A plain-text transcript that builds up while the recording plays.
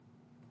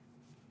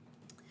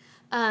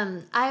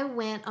I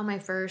went on my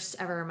first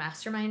ever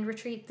mastermind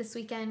retreat this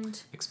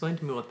weekend. Explain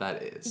to me what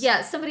that is.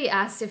 Yeah, somebody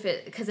asked if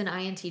it, because an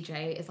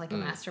INTJ is like a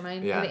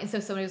mastermind. Yeah. And so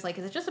somebody was like,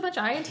 is it just a bunch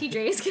of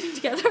INTJs getting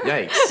together?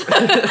 Yikes.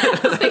 I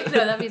was like,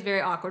 no, that'd be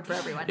very awkward for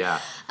everyone. Yeah.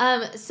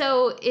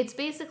 So it's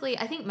basically,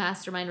 I think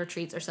mastermind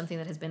retreats are something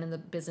that has been in the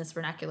business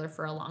vernacular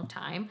for a long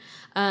time.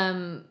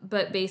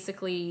 But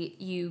basically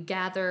you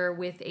gather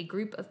with a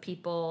group of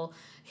people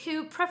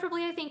who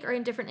preferably, I think, are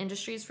in different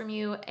industries from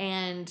you,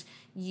 and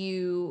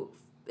you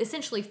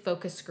essentially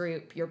focus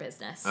group your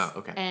business. Oh,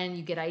 okay. And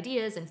you get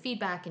ideas and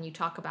feedback, and you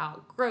talk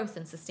about growth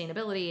and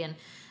sustainability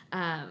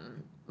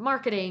and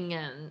marketing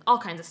and all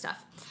kinds of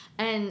stuff.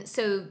 And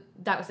so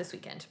that was this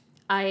weekend.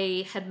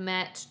 I had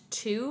met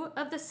 2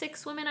 of the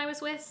 6 women I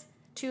was with.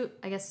 2,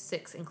 I guess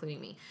 6 including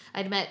me.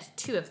 I'd met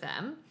 2 of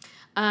them.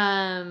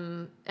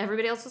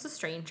 Everybody else was a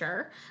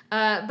stranger.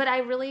 But I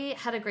really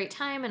had a great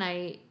time, and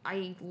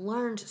I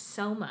learned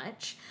so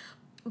much.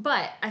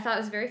 But I thought it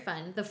was very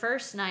fun. The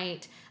first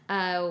night,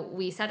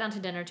 we sat down to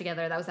dinner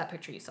together. That was that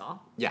picture you saw.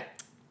 Yeah.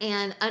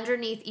 And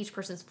underneath each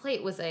person's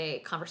plate was a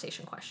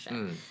conversation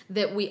question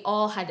that we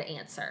all had to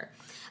answer.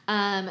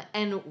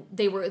 And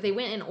they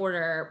went in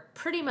order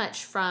pretty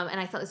much from, and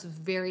I thought this was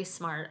very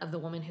smart of the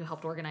woman who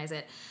helped organize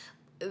it.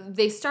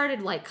 They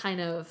started like kind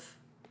of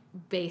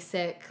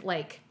basic,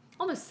 like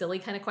almost silly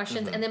kind of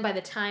questions. And then by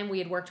the time we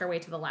had worked our way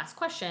to the last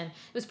question,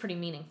 it was pretty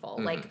meaningful.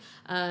 Like,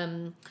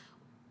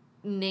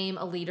 name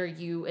a leader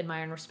you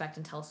admire and respect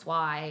and tell us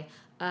why.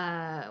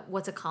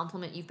 What's a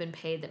compliment you've been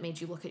paid that made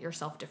you look at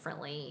yourself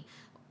differently?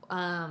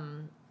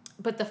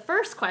 But the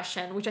first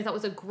question, which I thought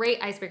was a great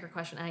icebreaker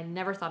question, and I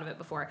never thought of it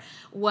before,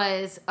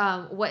 was,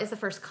 what is the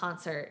first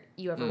concert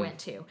you ever went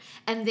to?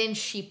 And then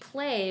she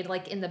played,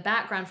 like in the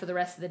background for the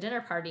rest of the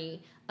dinner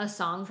party, a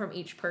song from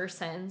each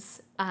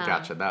person's.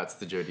 Gotcha. That's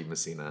the Jody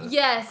Messina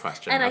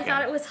question. And I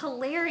thought it was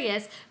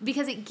hilarious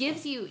because it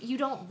gives you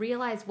don't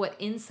realize what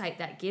insight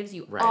that gives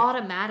you Right.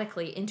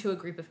 automatically into a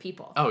group of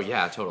people. Oh,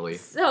 yeah, totally.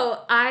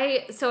 So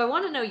I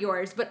want to know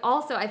yours, but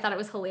also I thought it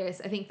was hilarious.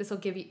 I think this will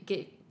give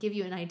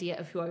you an idea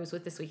of who I was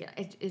with this weekend.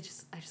 I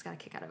just got a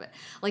kick out of it.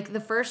 Like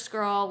the first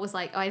girl was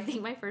like, oh, I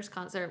think my first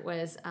concert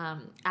was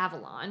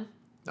Avalon.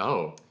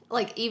 Oh.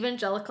 Like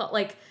evangelical,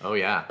 like. Oh,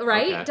 yeah.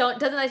 Right? Okay. Doesn't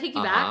that take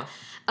you back?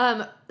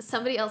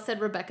 Somebody else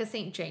said Rebecca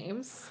St.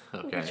 James,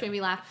 Okay. which made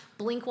me laugh.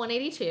 Blink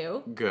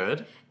 182.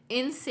 Good.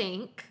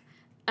 NSYNC.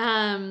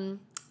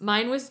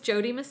 Mine was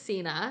Jody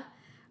Messina.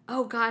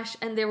 Oh gosh,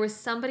 and there was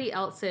somebody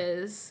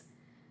else's.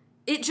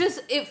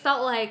 It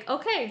felt like,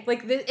 okay,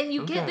 like this, and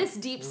you get this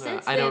deep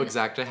sense. I know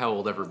exactly how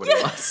old everybody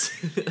was.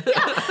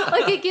 Yeah,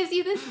 like it gives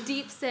you this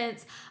deep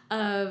sense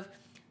of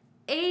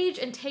age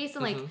and taste,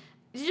 and like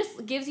it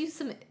just gives you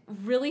some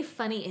really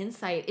funny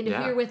insight into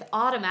who you're with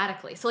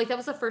automatically. So like that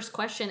was the first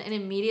question, and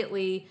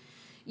immediately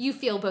you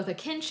feel both a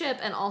kinship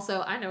and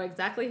also I know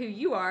exactly who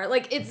you are.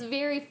 Like it's a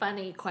very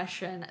funny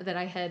question that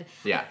I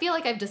feel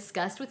like I've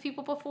discussed with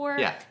people before.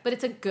 Yeah. But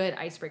it's a good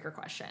icebreaker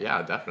question.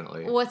 Yeah,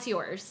 definitely. What's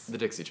yours? The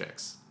Dixie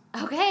Chicks.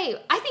 Okay,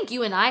 I think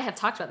you and I have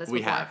talked about this before.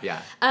 We have,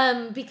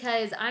 yeah.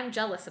 Because I'm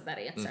jealous of that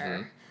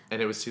answer.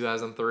 And it was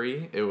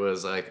 2003. It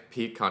was like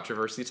peak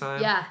controversy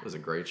time. Yeah. It was a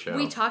great show.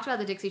 We talked about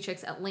the Dixie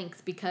Chicks at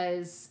length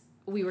because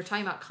we were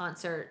talking about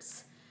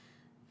concerts.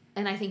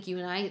 And I think you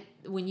and I,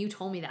 when you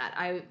told me that,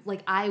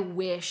 I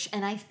wish,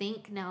 and I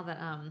think now that,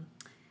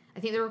 I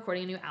think they're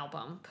recording a new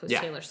album post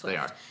Taylor Swift. They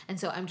are. And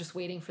so I'm just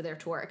waiting for their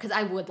tour because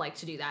I would like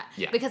to do that.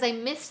 Yeah. Because I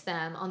missed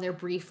them on their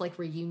brief like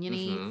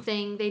reunion-y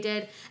thing they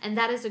did. And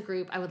that is a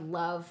group I would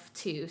love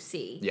to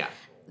see. Yeah.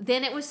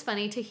 Then it was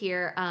funny to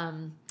hear,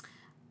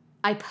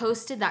 I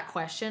posted that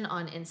question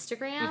on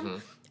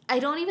Instagram. I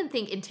don't even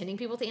think intending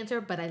people to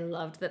answer, but I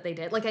loved that they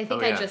did. Like, I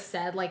think I just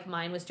said, like,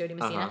 mine was Jody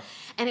Messina.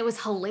 And it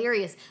was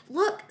hilarious.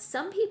 Look,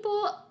 some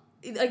people,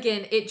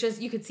 again,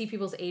 you could see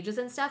people's ages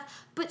and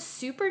stuff, but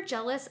super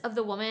jealous of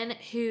the woman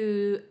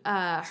who,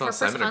 her first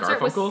Simon and concert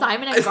was Garfunkel?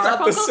 Simon and Is Garfunkel.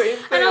 that the same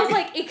thing? And I was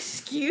like,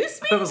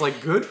 excuse me? I was like,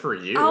 good for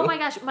you. Oh my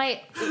gosh,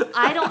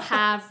 I don't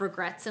have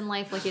regrets in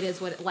life. Like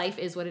life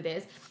is what it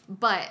is.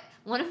 But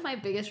one of my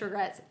biggest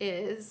regrets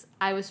is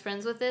I was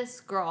friends with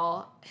this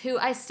girl who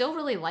I still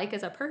really like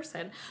as a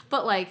person,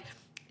 but like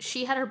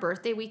she had her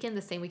birthday weekend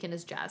the same weekend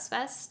as Jazz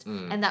Fest,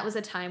 and that was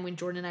a time when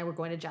Jordan and I were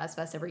going to Jazz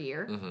Fest every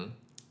year,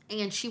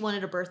 and she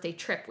wanted a birthday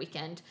trip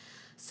weekend.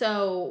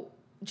 So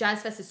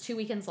Jazz Fest is 2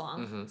 weekends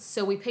long,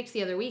 so we picked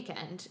the other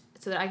weekend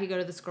so that I could go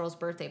to this girl's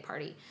birthday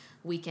party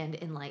weekend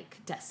in like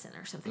Destin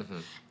or something,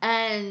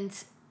 and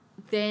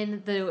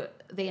then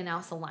they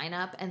announced the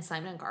lineup, and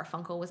Simon and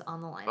Garfunkel was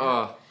on the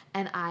lineup.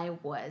 And I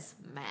was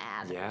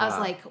mad. Yeah. I was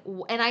like,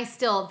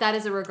 and that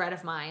is a regret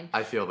of mine.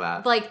 I feel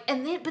that. Like,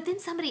 but then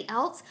somebody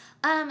else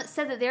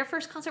said that their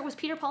first concert was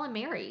Peter, Paul, and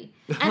Mary.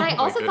 And I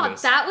Oh also my thought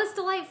goodness. that was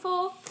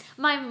delightful.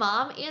 My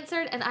mom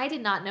answered, and I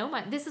did not know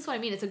this is what I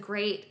mean. It's a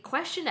great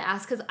question to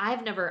ask because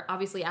I've never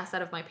obviously asked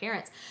that of my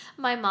parents.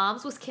 My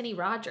mom's was Kenny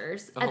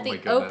Rogers at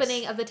the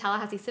opening of the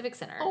Tallahassee Civic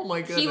Center. Oh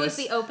my goodness. He was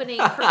the opening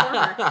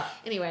performer.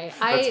 Anyway,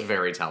 That's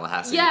very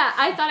Tallahassee. Yeah,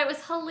 I thought it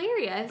was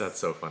hilarious. That's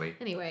so funny.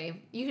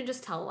 Anyway, you can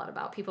just tell a lot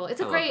about people.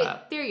 It's I a love great.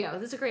 that. There you go.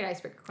 This is a great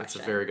icebreaker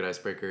question. It's a very good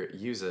icebreaker.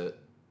 Use it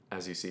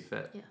as you see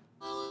fit. Yeah.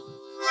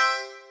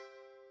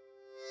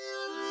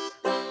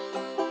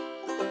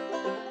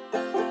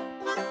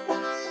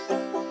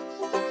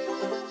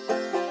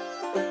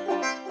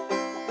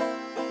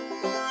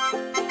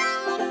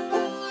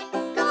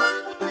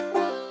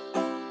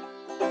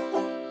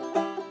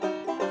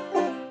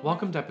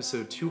 Welcome to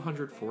episode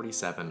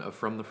 247 of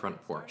From the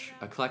Front Porch,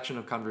 a collection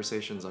of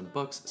conversations on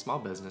books, small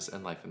business,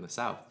 and life in the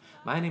South.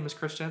 My name is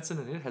Chris Jensen,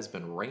 and it has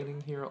been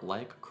raining here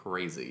like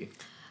crazy.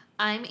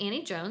 I'm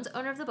Annie Jones,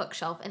 owner of The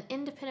Bookshelf, an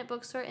independent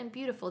bookstore in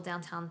beautiful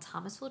downtown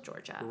Thomasville,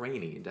 Georgia.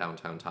 Rainy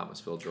downtown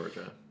Thomasville,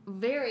 Georgia.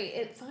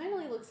 It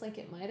finally looks like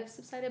it might have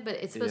subsided, but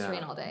it's supposed to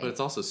rain all day. But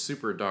it's also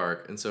super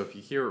dark, and so if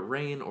you hear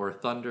rain or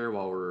thunder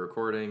while we're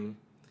recording,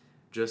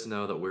 just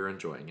know that we're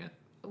enjoying it.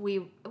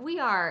 We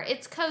are.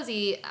 It's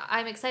cozy.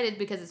 I'm excited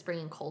because it's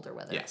bringing colder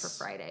weather for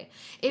Friday.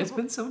 It's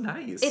been so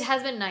nice. It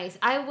has been nice.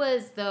 I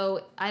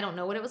don't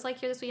know what it was like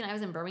here this weekend. I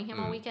was in Birmingham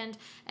all weekend,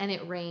 and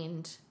it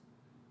rained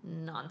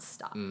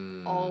nonstop.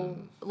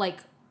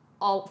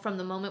 All from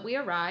the moment we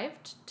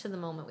arrived to the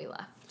moment we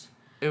left.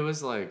 It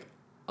was like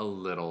a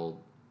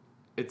little...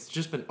 It's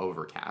just been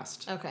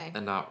overcast. Okay.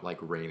 And not like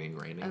raining,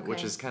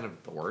 which is kind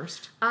of the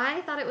worst. I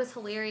thought it was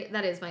hilarious.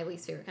 That is my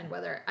least favorite kind of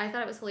weather. I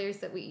thought it was hilarious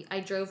that I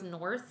drove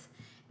north,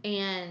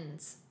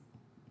 and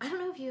I don't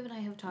know if you and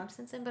I have talked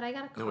since then, but I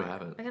got a car. No, we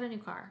haven't. I got a new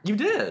car. You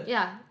did?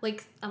 Yeah,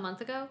 like a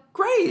month ago.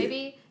 Great.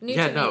 Maybe.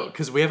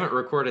 Because we haven't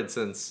recorded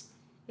since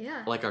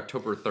like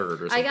October 3rd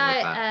or something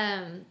like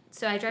that.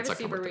 So I drive a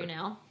Subaru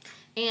now.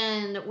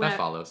 And when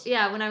follows.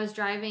 Yeah, when I was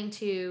driving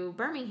to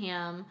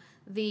Birmingham,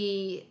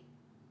 the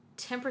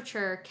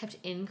temperature kept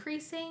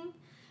increasing,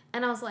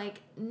 and I was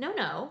like,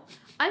 no,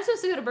 I'm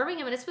supposed to go to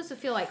Birmingham and it's supposed to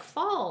feel like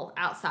fall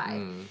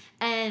outside.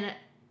 And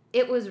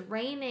it was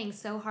raining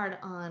so hard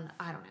on,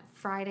 I don't know,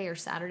 Friday or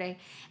Saturday,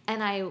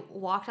 and I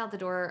walked out the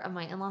door of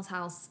my in-laws'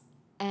 house,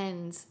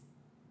 and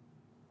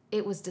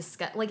it was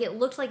disgusting. Like, it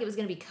looked like it was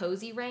going to be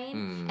cozy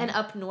rain, and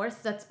up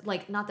north, that's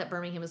like, not that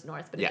Birmingham is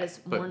north, but it was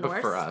more north.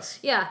 But for us.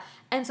 Yeah,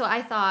 and so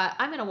I thought,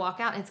 I'm going to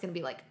walk out and it's going to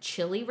be like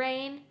chilly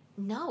rain.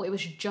 No, it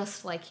was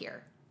just like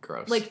here.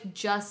 Gross. Like,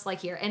 just like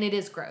here. And it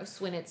is gross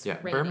when it's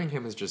raining.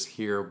 Birmingham is just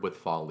here with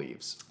fall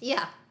leaves.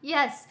 Yeah.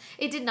 Yes.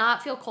 It did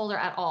not feel colder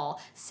at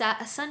all.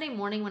 Sunday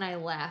morning when I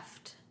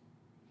left,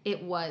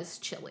 it was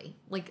chilly.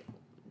 Like,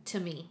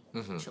 to me,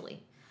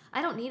 chilly.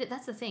 I don't need it.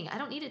 That's the thing. I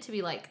don't need it to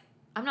be like,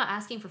 I'm not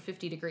asking for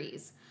 50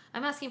 degrees.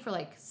 I'm asking for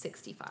like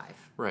 65.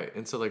 Right.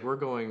 And so like we're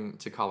going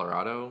to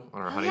Colorado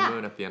on our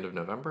honeymoon at the end of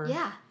November.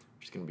 Yeah.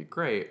 Which is going to be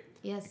great.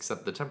 Yes.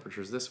 Except the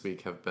temperatures this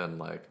week have been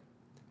like...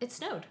 It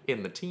snowed.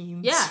 In the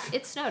teens. Yeah,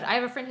 it snowed. I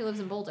have a friend who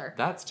lives in Boulder.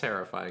 That's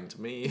terrifying to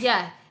me.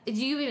 Yeah. Do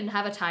you even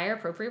have a tire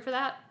appropriate for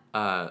that?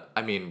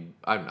 I mean,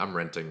 I'm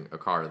renting a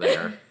car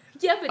there.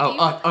 Yeah, but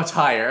a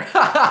tire. You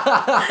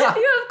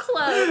have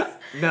clothes.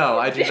 No,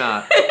 I do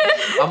not.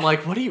 I'm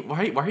like,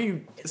 why are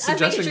you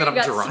suggesting that I'm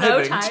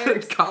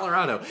driving to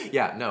Colorado?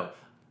 Yeah, no.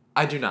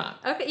 I do not.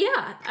 Okay,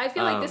 yeah. I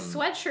feel like this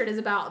sweatshirt is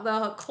about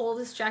the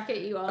coldest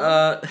jacket you own.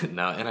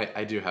 No, and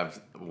I do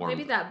have warm...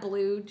 Maybe that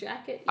blue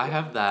jacket. I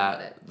have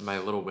that, my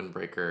little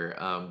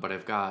windbreaker, but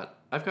I've got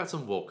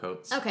some wool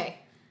coats. Okay.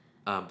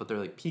 But they're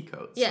like pea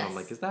coats. Yes. So I'm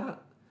like, is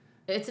that...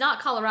 It's not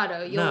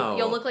Colorado.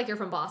 You'll look like you're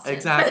from Boston.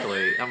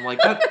 Exactly. I'm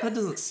like, that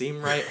doesn't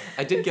seem right.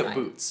 I did get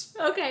boots.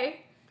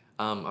 Okay.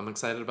 I'm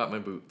excited about my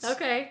boots.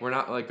 Okay. We're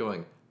not like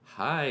going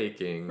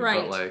hiking,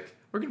 but like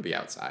we're gonna be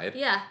outside.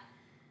 Yeah.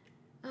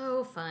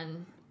 Oh,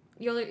 fun.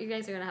 You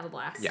guys are gonna have a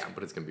blast. Yeah,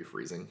 but it's gonna be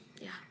freezing.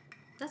 Yeah.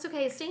 That's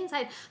okay. Stay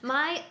inside.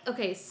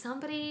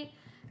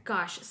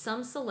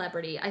 Some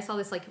celebrity. I saw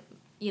this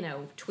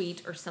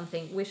tweet or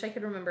something. Wish I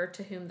could remember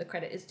to whom the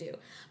credit is due.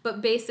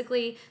 But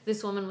basically,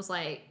 this woman was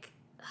like,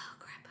 oh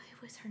crap,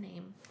 what was her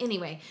name?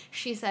 Anyway,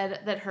 she said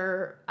that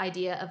her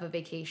idea of a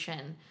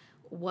vacation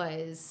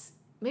was,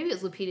 maybe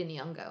it was Lupita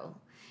Nyong'o.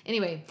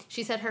 Anyway,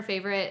 she said her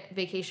favorite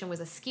vacation was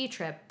a ski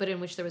trip, but in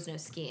which there was no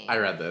skiing. I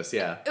read this,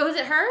 yeah. Was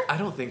it her? I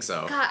don't think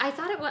so. God, I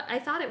thought it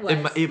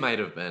was. It might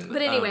have been.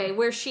 But anyway,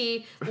 where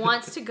she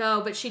wants to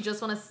go, but she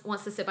just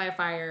wants to sit by a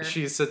fire.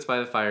 She sits by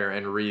the fire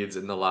and reads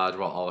in the lodge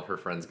while all of her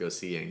friends go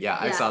skiing. Yeah,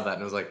 I saw that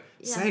and I was like,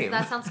 same.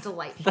 That sounds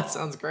delightful. That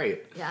sounds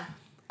great. Yeah.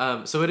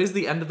 So it is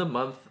the end of the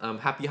month.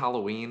 Happy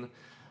Halloween.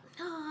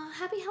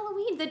 Happy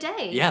Halloween, the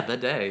day. Yeah, the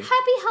day.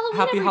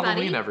 Happy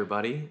Halloween,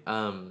 everybody.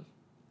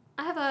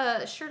 I have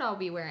a shirt I'll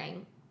be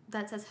wearing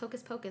that says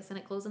Hocus Pocus and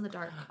it glows in the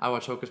dark. I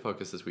watched Hocus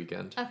Pocus this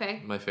weekend.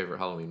 Okay. My favorite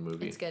Halloween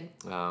movie. It's good.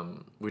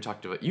 We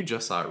talked about... You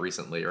just saw it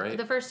recently, right?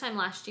 The first time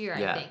last year,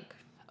 I think.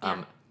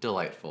 Yeah.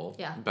 Delightful.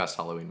 Yeah. Best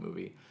Halloween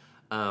movie.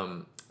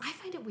 I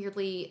find it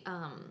weirdly...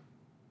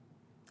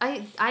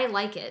 I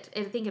like it.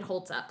 I think it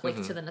holds up, to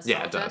the nostalgia.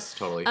 Yeah, it does.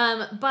 Totally.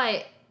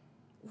 But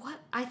what...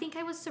 I think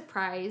I was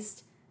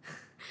surprised...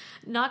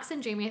 Knox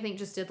and Jamie, I think,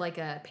 just did like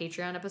a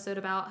Patreon episode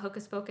about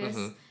Hocus Pocus.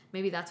 Mm-hmm.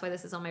 Maybe that's why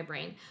this is on my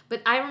brain.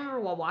 But I remember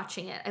while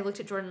watching it, I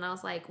looked at Jordan and I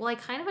was like, well, I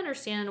kind of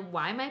understand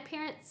why my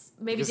parents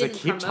maybe because didn't they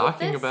keep promote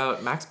talking this.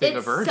 about Max being a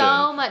It's virgin.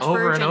 so much over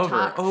virgin and over,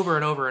 talk. over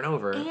and over and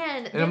over.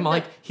 And I'm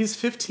like, he's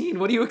 15.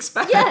 What do you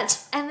expect?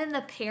 Yes, and then the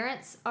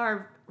parents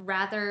are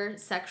rather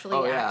sexually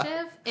Oh, yeah.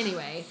 active.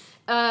 Anyway,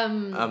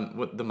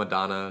 With the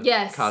Madonna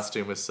Yes.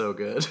 costume was so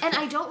good. and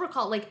I don't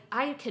recall, like,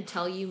 I could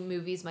tell you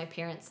movies my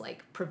parents,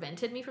 like,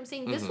 prevented me from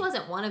seeing. This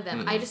wasn't one of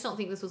them. I just don't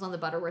think this was on the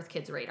Butterworth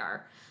kids'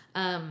 radar.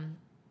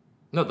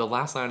 No, the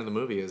last line of the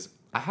movie is,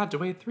 I had to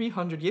wait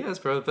 300 years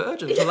for a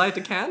virgin to light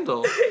a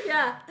candle.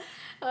 Yeah.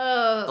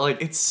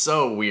 Like, it's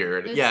so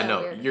weird. It's yeah, so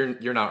no,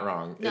 weird. you're not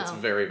wrong. No. It's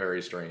very,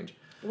 very strange.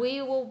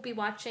 We will be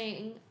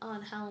watching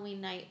on Halloween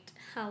night,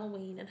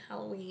 Halloween and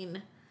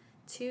Halloween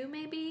 2,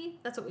 maybe?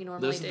 That's what we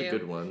normally Those do. are the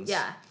good ones.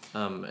 Yeah.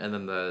 And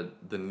then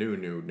the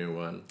new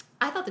one.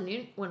 I thought the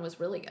new one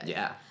was really good.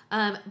 Yeah.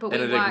 But we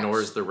And it watched,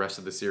 ignores the rest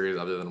of the series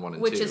other than 1 and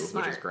 2, Which is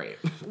which is smart. great.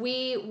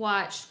 We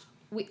watched...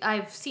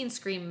 I've seen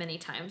Scream many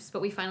times,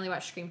 but we finally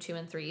watched Scream 2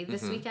 and 3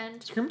 this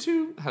weekend. Scream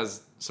 2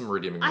 has some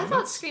redeeming I moments.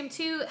 thought Scream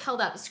 2 held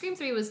up. Scream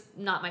 3 was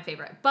not my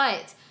favorite,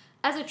 but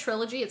as a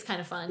trilogy, it's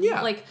kind of fun.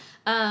 Yeah. Like,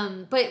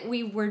 but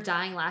we were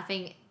dying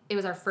laughing. It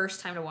was our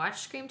first time to watch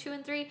Scream 2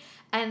 and 3,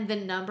 and the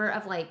number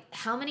of, like,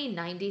 how many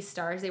 90s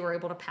stars they were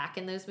able to pack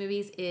in those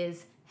movies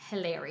is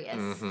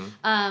hilarious.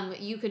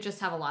 You could just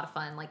have a lot of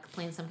fun, like,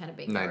 playing some kind of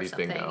bingo or 90s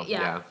something. bingo.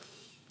 Yeah.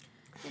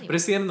 Anyway. But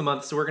it's the end of the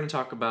month, so we're going to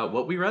talk about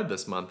what we read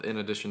this month in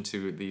addition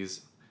to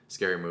these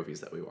scary movies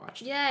that we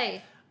watched.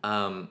 Yay.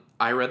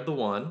 I read The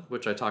One,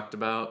 which I talked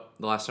about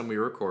the last time we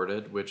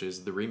recorded, which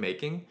is the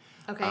remaking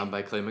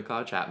by Clay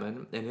McLeod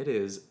Chapman. And it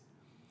is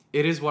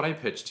what I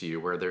pitched to you,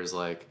 where there's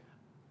like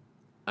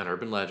an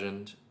urban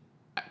legend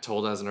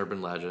told as an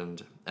urban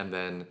legend, and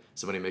then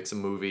somebody makes a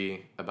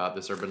movie about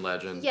this urban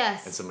legend.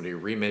 Yes. And somebody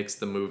remakes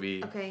the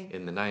movie Okay.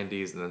 in the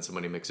 90s, and then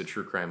somebody makes a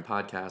true crime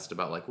podcast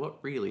about like what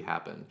really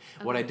happened.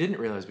 Okay. What I didn't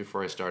realize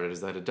before I started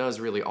is that it does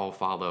really all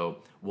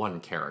follow one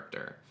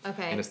character.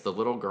 Okay. And it's the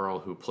little girl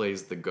who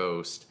plays the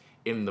ghost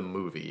in the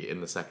movie in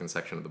the second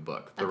section of the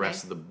book. The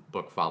rest of the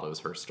book follows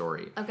her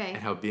story. Okay. And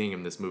how being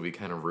in this movie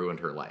kind of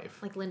ruined her life.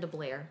 Like Linda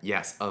Blair.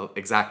 Yes,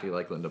 exactly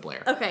like Linda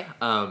Blair. Okay.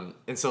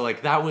 And so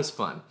like that was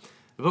fun.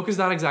 The book is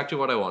not exactly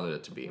what I wanted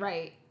it to be.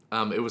 Right.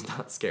 It was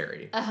not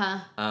scary. Uh-huh.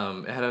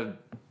 It had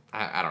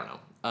I don't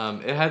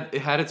know. It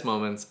had its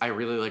moments. I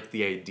really liked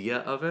the idea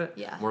of it.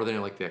 Yeah. More than I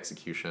liked the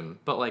execution.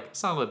 But like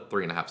solid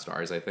 3.5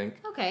 stars, I think.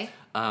 Okay.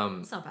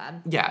 It's not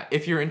bad. Yeah,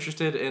 if you're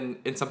interested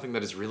in something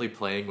that is really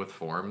playing with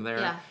form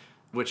there. Yeah.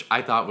 Which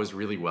I thought was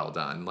really well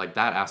done. Like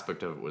that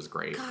aspect of it was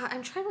great. God,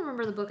 I'm trying to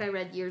remember the book I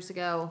read years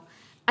ago.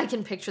 I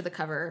can picture the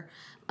cover.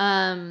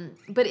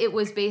 But it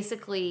was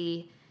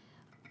basically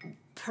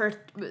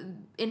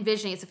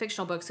envisioning, it's a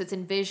fictional book, so it's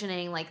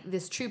envisioning like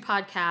this true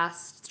crime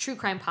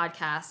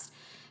podcast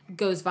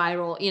goes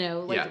viral, you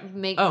know, like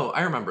Oh,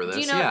 I remember this.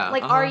 Do you know, yeah.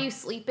 like, Are You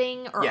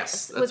Sleeping? Or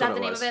yes, that's was that what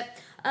the it name was. of it?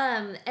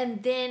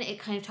 And then it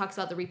kind of talks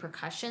about the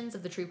repercussions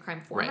of the true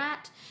crime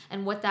format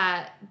and what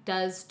that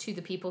does to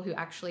the people who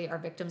actually are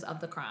victims of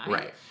the crime.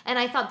 Right. And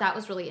I thought that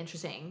was really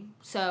interesting.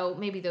 So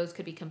maybe those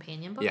could be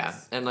companion books. Yeah,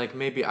 and like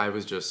maybe I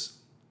was just,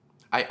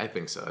 I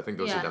think so. I think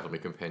those are Yeah. definitely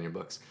companion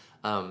books.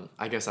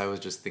 I guess I was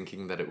just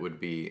thinking that it would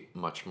be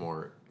much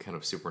more kind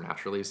of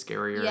supernaturally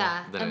scarier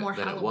and more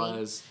than it Halloween.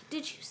 was.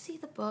 Did you see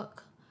the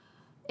book?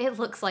 It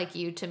looks like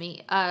you to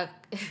me, but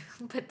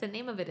the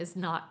name of it is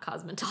not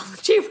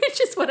cosmetology,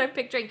 which is what I'm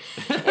picturing.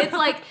 It's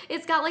like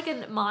it's got like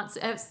a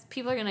monster.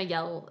 People are gonna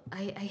yell.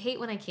 I hate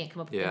when I can't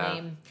come up with the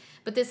name.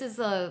 But this is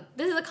a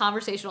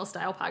conversational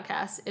style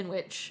podcast in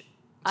which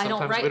I don't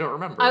Sometimes write. we don't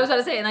remember. I was about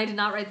to say, and I did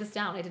not write this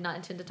down. I did not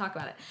intend to talk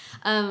about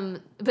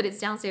it. But it's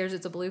downstairs.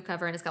 It's a blue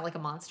cover, and it's got like a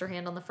monster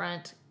hand on the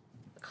front.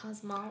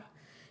 Cosmo.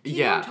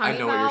 Yeah, I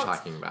know what you're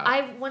talking about.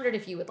 I wondered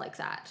if you would like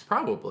that.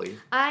 Probably.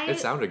 It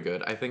sounded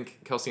good. I think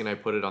Kelsey and I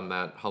put it on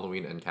that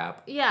Halloween end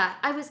cap. Yeah,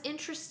 I was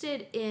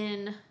interested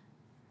in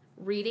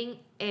reading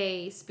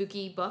a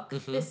spooky book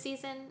this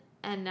season,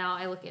 and now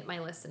I look at my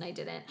list and I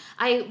didn't.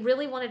 I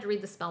really wanted to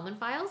read the Spellman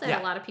Files. I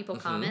had a lot of people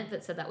comment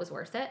that said that was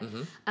worth it.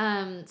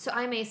 So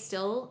I may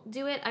still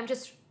do it. I'm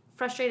just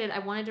frustrated. I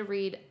wanted to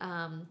read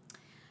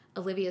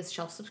Olivia's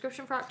shelf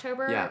subscription for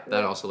October. Yeah,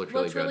 that also looked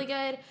really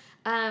good.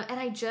 And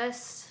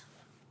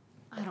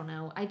I don't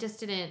know. I just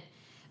didn't.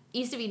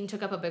 East of Eden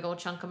took up a big old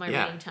chunk of my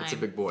reading time. Yeah, it's a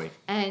big boy.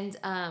 And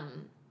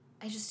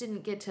I just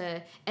didn't get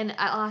to. And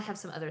I'll have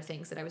some other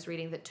things that I was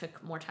reading that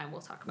took more time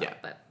we'll talk about. Yeah.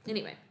 But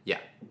anyway. Yeah.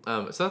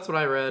 So that's what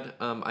I read.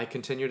 I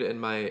continued in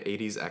my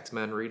 80s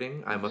X-Men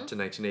reading. I'm up to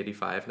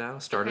 1985 now.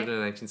 Started in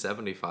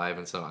 1975,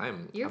 and so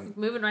I'm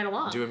moving right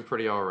along. Doing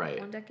pretty all right.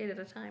 One decade at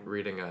a time.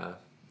 Reading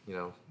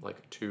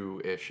like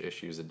 2-ish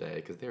issues a day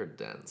because they're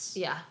dense.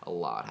 Yeah. A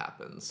lot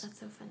happens. That's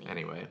so funny.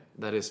 Anyway,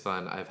 that is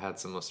fun. I've had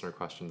some listener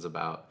questions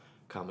about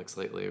comics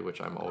lately,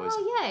 which I'm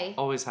yay.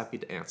 always happy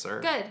to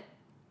answer. Good.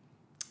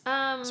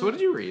 So what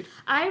did you read?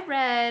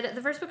 The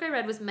first book I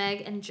read was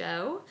Meg and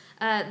Joe.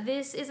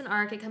 This is an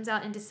arc. It comes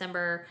out in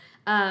December.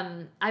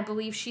 I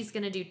believe she's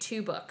going to do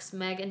 2 books,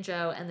 Meg and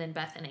Joe, and then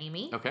Beth and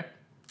Amy. Okay.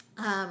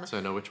 So I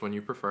know which one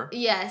you prefer.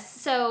 Yes.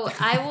 So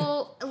I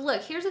will...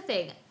 Look, here's the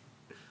thing.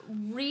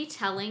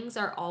 Retellings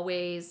are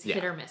always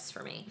hit or miss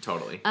for me.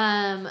 Totally.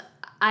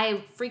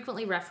 I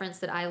frequently reference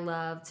that I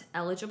loved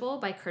Eligible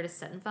by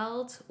Curtis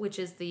Sittenfeld, which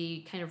is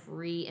the kind of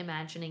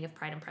reimagining of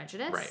Pride and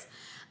Prejudice. Right.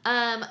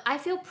 I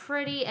feel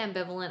pretty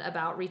ambivalent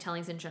about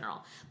retellings in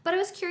general. But I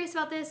was curious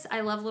about this.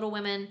 I love Little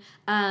Women.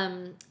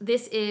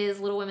 This is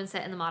Little Women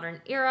set in the modern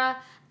era.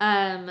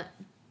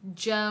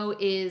 Joe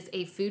is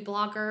a food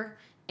blogger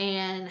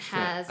and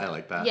has... I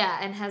like that. Yeah,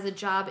 and has a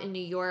job in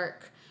New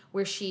York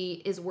where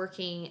she is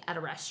working at a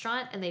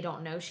restaurant and they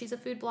don't know she's a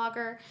food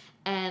blogger.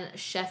 And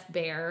Chef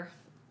Bear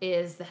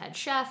is the head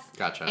chef.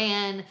 Gotcha.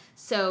 And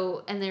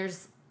so, and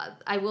there's...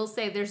 I will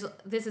say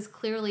this is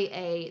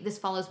clearly this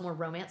follows more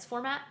romance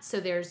format. So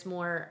there's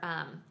more,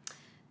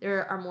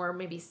 there are more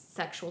maybe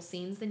sexual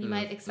scenes than you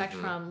might expect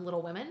from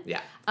Little Women.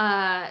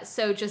 Yeah.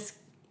 So just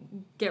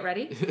get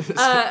ready.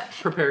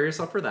 Prepare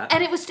yourself for that.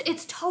 And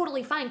it's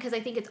totally fine because I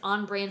think it's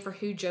on brand for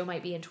who Joe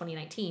might be in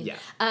 2019.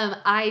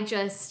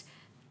 Yeah.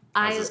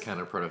 As this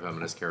kind of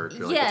proto-feminist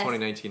character. Like yes. the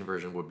 2019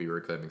 version would be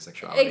reclaiming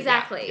sexuality.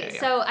 Exactly. Yeah.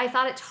 So I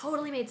thought it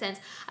totally made sense.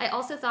 I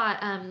also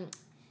thought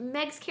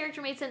Meg's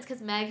character made sense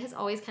because Meg has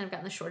always kind of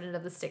gotten the short end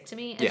of the stick to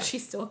me, and she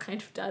still kind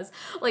of does.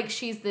 Like,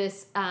 she's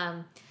this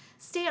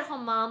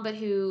stay-at-home mom, but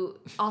who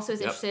also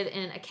is interested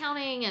in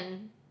accounting,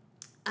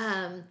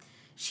 and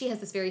she has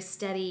this very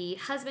steady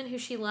husband who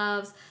she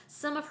loves.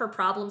 Some of her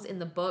problems in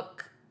the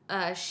book,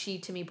 she,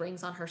 to me,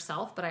 brings on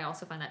herself, but I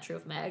also find that true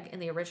of Meg in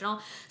the original.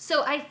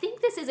 So I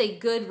think this is a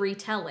good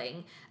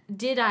retelling.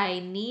 Did I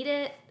need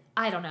it?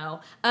 I don't know.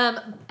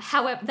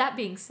 However, that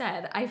being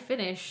said, I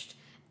finished...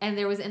 And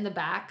there was in the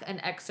back an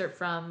excerpt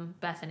from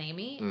Beth and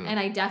Amy, and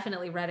I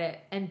definitely read it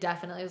and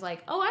definitely was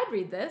like, "Oh, I'd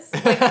read this."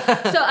 Like,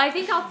 so I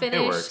think I'll finish.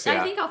 It works, yeah.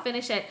 I think I'll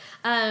finish it.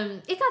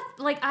 It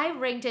got I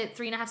ranked it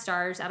 3.5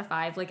 stars out of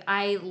 5. Like,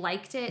 I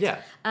liked it.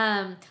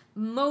 Yeah.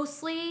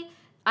 Mostly,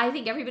 I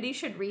think everybody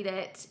should read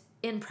it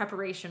in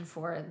preparation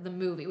for the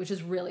movie, which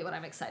is really what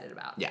I'm excited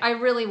about. Yeah. I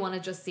really want to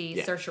just see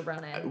Saoirse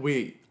Ronan.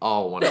 We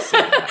all want to see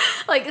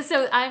that.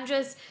 So I'm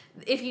just,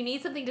 if you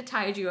need something to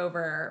tide you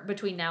over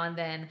between now and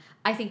then,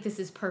 I think this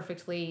is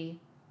perfectly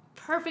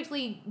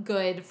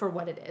good for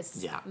what it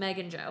is. Yeah. Meg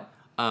and Joe.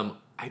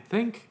 I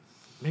think,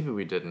 maybe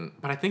we didn't,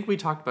 but I think we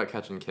talked about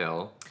Catch and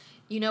Kill.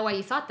 You know why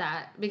you thought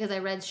that? Because I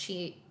read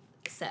She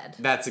Said.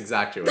 That's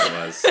exactly what it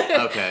was.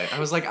 Okay. I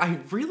was like, I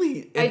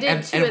really... I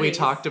did two and of we these.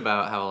 talked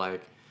about how,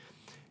 like,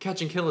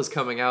 Catch and Kill is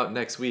coming out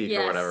next week or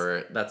Yes.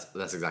 whatever.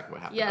 That's exactly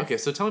what happened. Yes. Okay,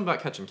 so tell me about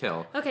Catch and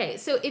Kill. Okay,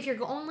 so if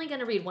you're only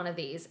going to read one of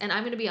these, and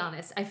I'm going to be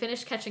honest, I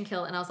finished Catch and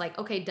Kill and I was like,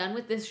 okay, done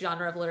with this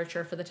genre of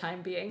literature for the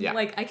time being. Yeah.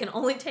 Like, I can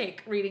only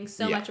take reading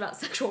so much about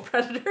sexual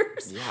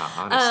predators. Yeah,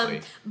 honestly.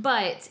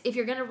 But if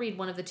you're going to read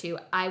one of the two,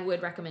 I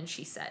would recommend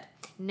She Said.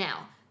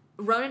 Now,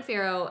 Ronan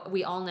Farrow,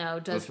 we all know,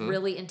 does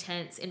really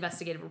intense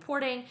investigative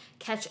reporting.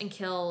 Catch and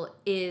Kill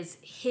is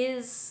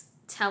his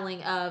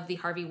telling of the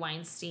Harvey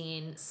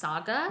Weinstein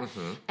saga.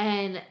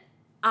 And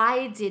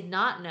I did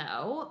not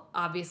know,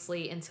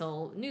 obviously,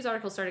 until news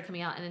articles started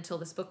coming out and until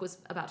this book was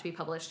about to be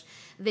published,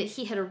 that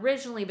he had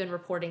originally been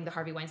reporting the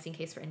Harvey Weinstein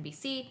case for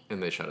NBC.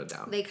 And they shut it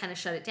down. They kind of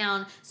shut it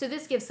down. So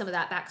this gives some of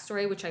that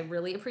backstory, which I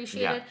really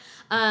appreciated.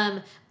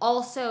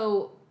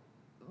 Also,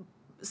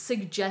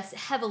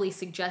 heavily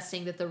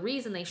suggesting that the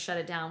reason they shut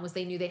it down was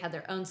they knew they had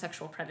their own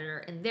sexual predator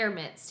in their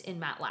midst in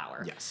Matt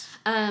Lauer. Yes.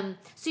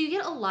 So you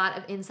get a lot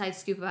of inside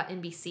scoop about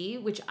NBC,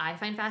 which I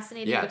find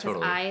fascinating because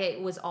totally. I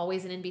was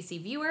always an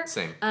NBC viewer.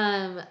 Same.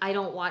 I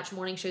don't watch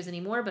morning shows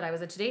anymore, but I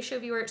was a Today Show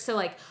viewer. So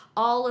like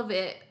all of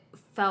it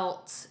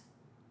felt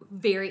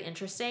very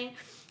interesting.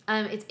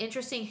 It's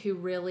interesting who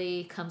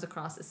really comes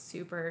across as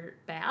super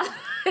bad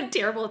and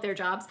terrible at their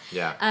jobs.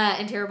 Yeah.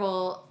 And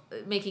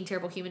making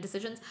terrible human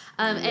decisions.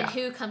 And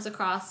who comes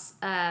across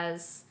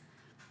as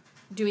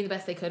doing the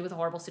best they could with a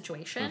horrible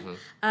situation.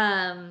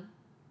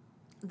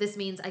 This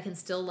means I can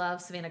still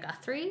love Savannah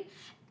Guthrie.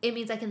 It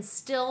means I can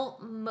still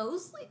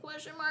mostly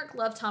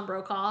love Tom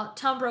Brokaw.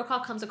 Tom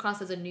Brokaw comes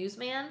across as a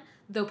newsman,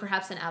 though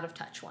perhaps an out of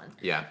touch one.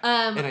 Yeah.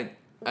 And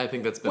I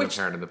think that's been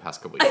apparent in the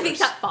past couple of years. I think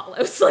that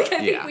follows. I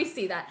think we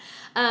see that.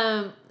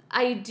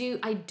 I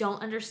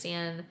don't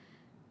understand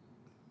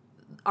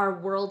our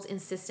world's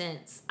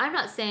insistence. I'm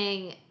just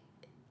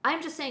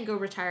saying go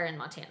retire in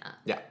Montana.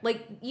 Yeah.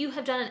 Like, you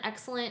have done an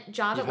excellent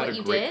job at what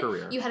you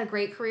did. You had a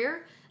great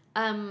career.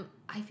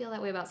 I feel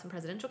that way about some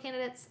presidential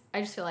candidates.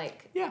 I just feel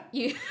like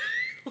you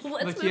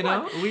let's move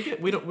on.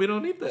 we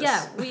don't need this.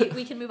 Yeah,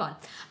 we can move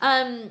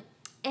on.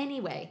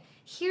 Anyway,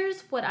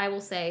 here's what I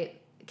will say.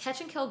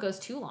 Catch and Kill goes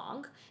too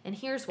long, and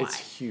here's why. It's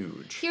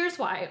huge. Here's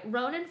why.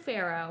 Ronan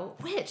Farrow,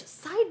 which,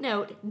 side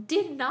note,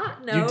 did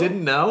not know. You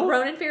didn't know?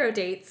 Ronan Farrow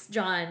dates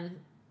John,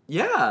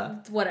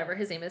 whatever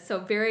his name is. So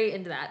very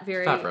into that.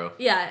 Very Favreau.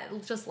 Yeah,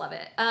 just love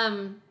it.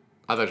 I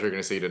thought you were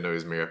going to say you didn't know he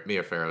was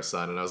Mia Farrow's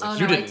son, and I was like,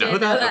 you didn't know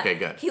that? Okay,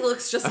 good. He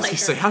looks just like her. I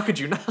was going to say, how could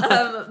you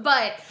not?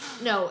 But,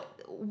 no,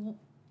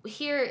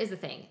 here is the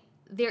thing.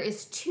 there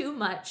is too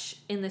much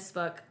in this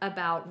book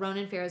about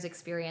Ronan Farrow's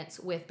experience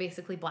with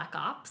basically black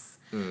ops.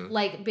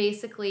 Like,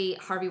 basically,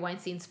 Harvey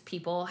Weinstein's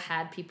people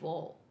had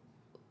people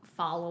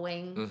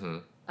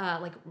following,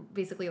 like,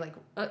 basically, like,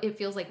 it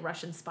feels like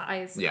Russian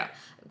spies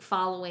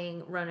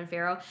following Ronan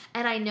Farrow.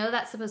 And I know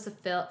that's supposed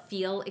to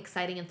feel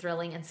exciting and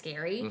thrilling and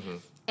scary.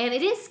 And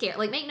it is scary.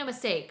 Like, make no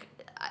mistake,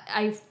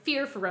 I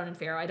fear for Ronan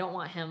Farrow. I don't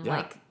want him,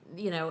 like,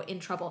 you know, in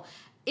trouble.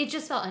 It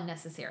just felt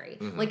unnecessary.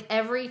 Like,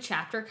 every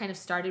chapter kind of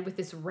started with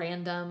this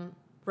random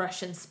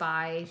Russian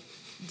spy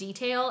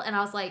detail, and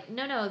I was like,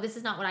 no, this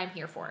is not what I'm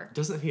here for.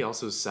 Doesn't he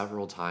also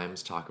several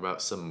times talk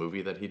about some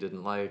movie that he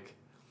didn't like?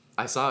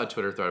 I saw a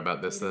Twitter thread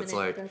about this that's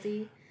like,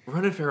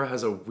 Ronan Farrow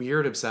has a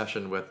weird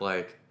obsession with,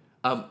 like,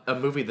 a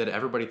movie that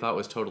everybody thought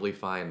was totally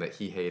fine that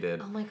he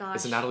hated. Oh my gosh.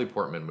 It's a Natalie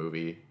Portman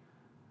movie.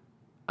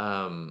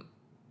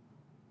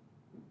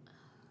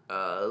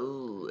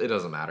 It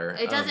doesn't matter.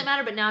 It doesn't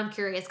matter, but now I'm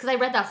curious because I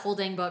read that whole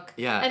dang book.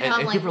 Yeah, and now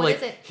I'm like, what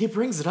is it? He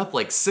brings it up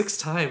like 6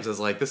 times as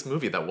like this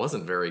movie that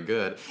wasn't very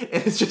good,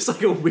 and it's just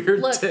like a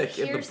weird tick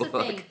in the book. Here's the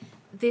thing.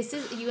 This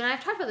is, you and I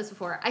have talked about this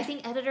before. I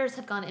think editors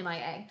have gone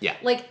MIA. Yeah,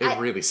 like it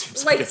really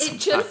seems like it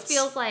just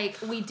feels like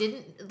we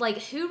didn't, like,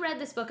 who read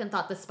this book and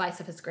thought the spy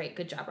stuff is great?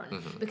 Good job,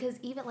 Ronan. Because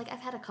even, like, I've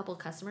had a couple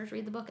customers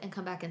read the book and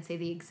come back and say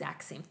the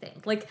exact same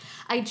thing. Like,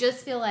 I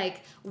just feel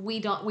like we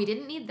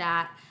didn't need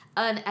that.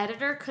 An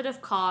editor could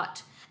have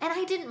caught, and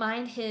I didn't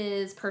mind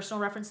his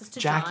personal references to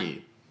Jackie.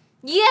 John.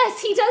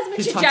 Yes, he does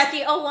mention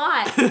Jackie a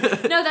lot.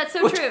 No, that's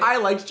so true. I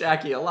liked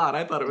Jackie a lot.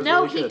 I thought it was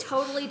really good. No, he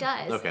totally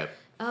does. Okay.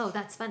 Oh,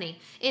 that's funny.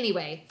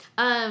 Anyway,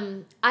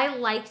 I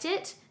liked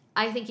it.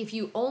 I think if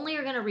you only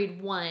are going to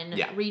read one,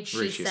 read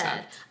She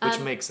Said. Which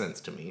makes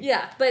sense to me.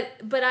 Yeah,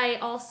 but I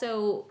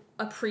also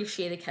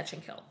appreciated Catch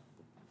and Kill.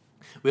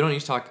 We don't need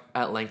to talk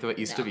at length about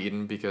East of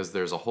Eden because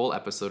there's a whole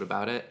episode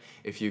about it.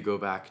 If you go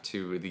back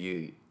to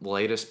the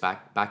latest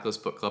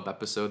Backlist Book Club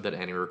episode that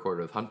Annie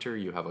recorded with Hunter,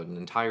 you have an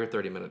entire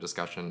 30-minute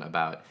discussion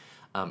about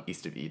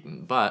East of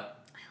Eden.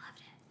 But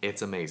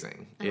it's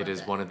amazing. It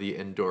is one of the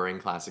enduring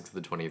classics of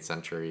the 20th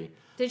century.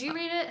 Did you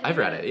read it? I've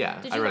read it,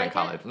 yeah. Did you I read like it in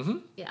college. Mm-hmm.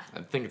 Yeah.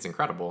 I think it's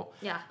incredible.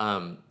 Yeah.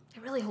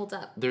 It really holds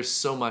up. There's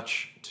so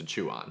much to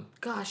chew on.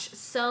 Gosh,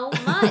 so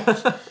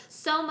much.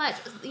 So much.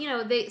 You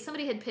know,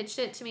 somebody had pitched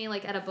it to me,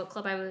 like, at a book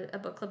club. I was a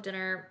book club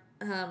dinner.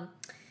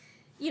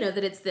 You know,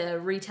 that it's the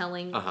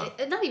retelling,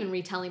 not even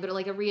retelling, but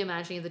like a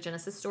reimagining of the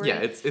Genesis story. Yeah,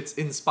 it's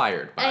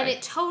inspired by. And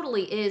it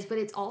totally is, but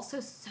it's also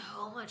so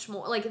much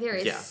more. Like, there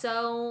is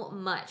so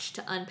much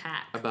to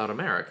unpack. About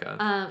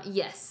America.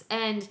 Yes.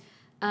 And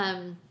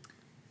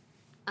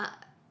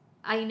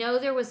I know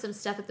there was some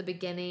stuff at the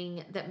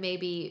beginning that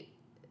maybe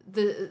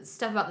the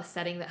stuff about the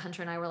setting that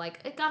Hunter and I were like,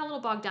 it got a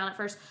little bogged down at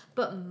first,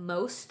 but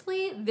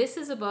mostly this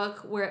is a book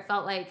where it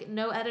felt like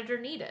no editor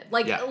needed.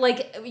 Like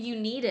you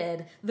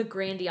needed the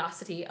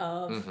grandiosity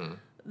of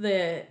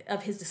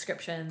of his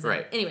descriptions.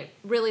 Right. Anyway,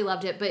 really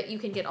loved it, but you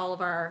can get all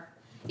of our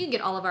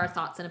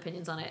thoughts and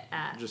opinions on it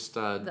at just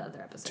the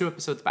other episode. 2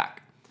 episodes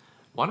back.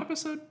 1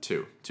 episode?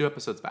 2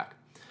 episodes back.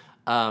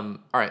 All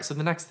right, so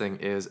the next thing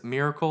is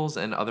Miracles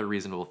and Other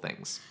Reasonable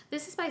Things.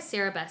 This is by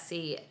Sarah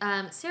Bessey.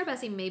 Sarah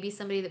Bessey may be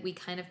somebody that we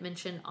kind of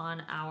mentioned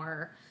on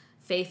our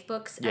Faith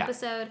Books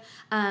episode.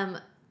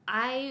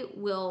 I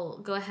will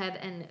go ahead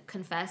and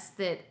confess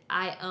that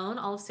I own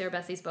all of Sarah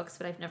Bessey's books,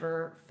 but I've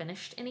never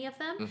finished any of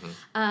them.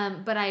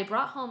 But I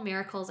brought home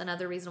Miracles and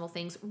Other Reasonable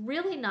Things,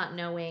 really not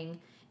knowing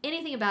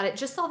anything about it,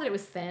 just saw that it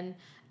was thin,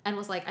 and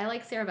was like, I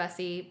like Sarah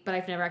Bessey, but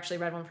I've never actually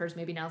read one of hers.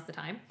 Maybe now's the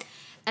time.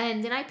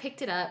 And then I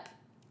picked it up.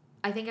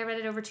 I think I read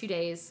it over 2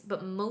 days,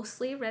 but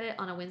mostly read it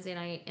on a Wednesday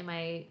night in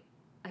my,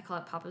 I call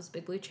it Papa's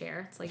Big Blue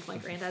Chair. It's like my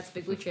granddad's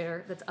big blue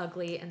chair that's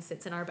ugly and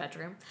sits in our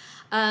bedroom.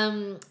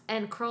 And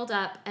curled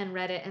up and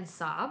read it and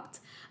sobbed.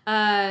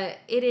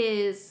 It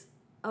is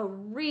a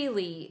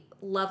really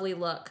lovely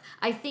look.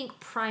 I think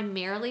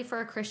primarily for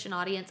a Christian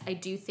audience, I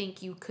do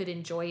think you could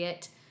enjoy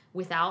it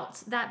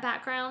without that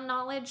background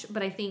knowledge,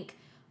 but I think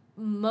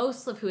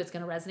most of who it's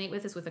going to resonate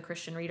with is with a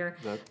Christian reader.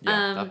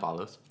 That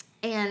follows.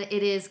 And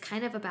it is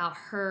kind of about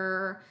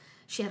her.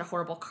 She had a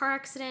horrible car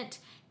accident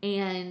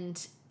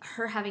and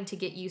her having to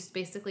get used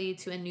basically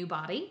to a new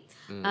body.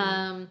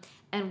 And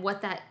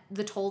what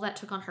the toll that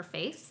took on her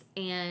faith,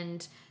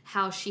 and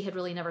how she had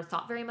really never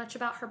thought very much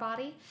about her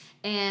body.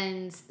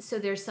 And so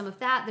there's some of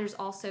that. There's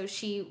also,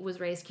 she was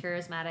raised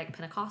charismatic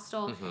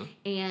Pentecostal,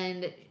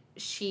 and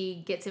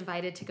she gets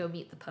invited to go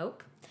meet the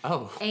Pope.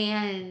 Oh.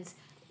 And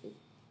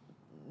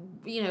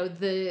you know,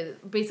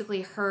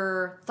 basically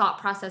her thought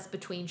process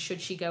between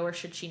should she go or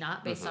should she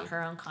not, based on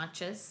her own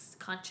conscience.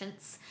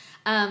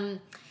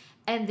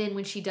 And then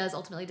when she does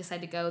ultimately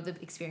decide to go, the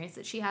experience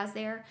that she has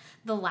there.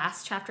 The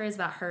last chapter is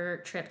about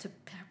her trip to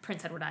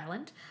Prince Edward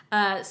Island.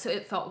 So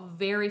it felt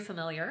very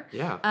familiar.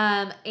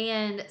 Yeah.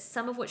 And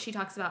some of what she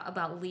talks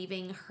about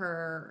leaving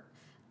her,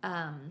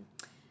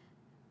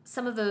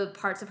 some of the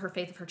parts of her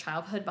faith of her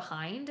childhood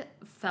behind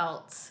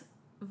felt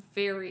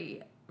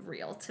very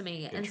real to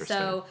me. And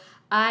so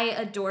I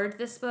adored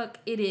this book.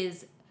 It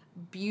is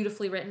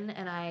beautifully written,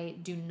 and I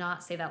do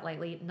not say that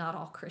lightly. Not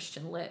all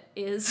Christian lit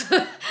is.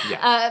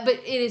 Yeah. But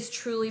it is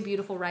truly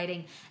beautiful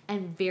writing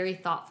and very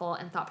thoughtful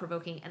and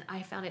thought-provoking, and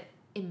I found it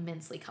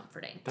immensely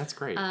comforting. That's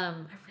great. I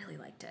really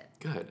liked it.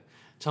 Good.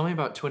 Tell me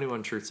about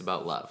 21 Truths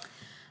About Love.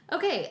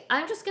 Okay,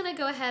 I'm just going to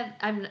go ahead.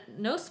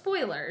 No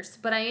spoilers,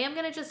 but I am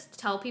going to just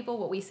tell people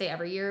what we say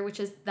every year, which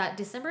is that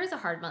December is a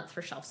hard month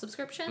for shelf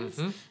subscriptions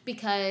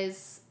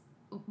because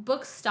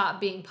books stop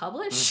being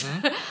published.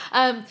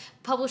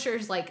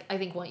 Publishers, I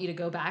think, want you to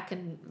go back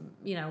and,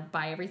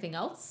 buy everything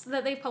else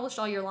that they've published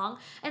all year long.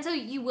 And so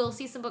you will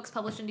see some books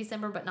published in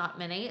December, but not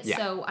many. Yeah.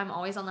 So I'm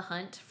always on the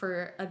hunt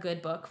for a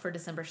good book for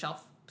December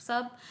shelf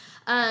sub.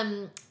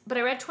 But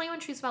I read 21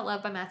 Truths About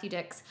Love by Matthew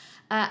Dix.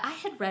 I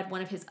had read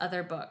one of his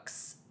other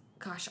books.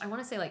 Gosh, I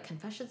want to say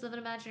Confessions of an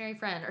Imaginary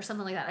Friend or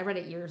something like that. I read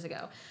it years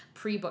ago,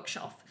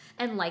 pre-bookshelf,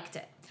 and liked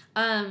it.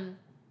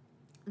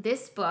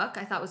 This book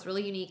I thought was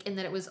really unique in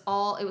that it was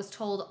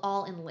told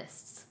all in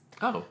lists.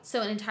 Oh.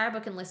 So an entire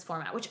book in list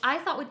format, which I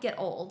thought would get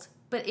old,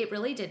 but it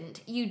really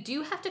didn't. You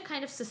do have to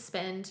kind of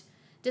suspend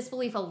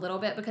disbelief a little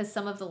bit because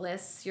some of the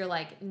lists you're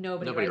like,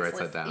 nobody writes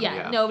that down.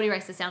 Yeah, nobody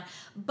writes this down.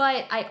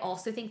 But I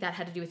also think that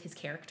had to do with his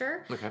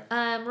character. Okay.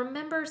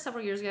 Remember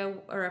several years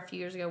ago or a few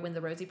years ago when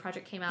the Rosie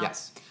Project came out?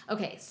 Yes.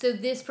 Okay, so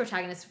this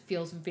protagonist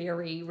feels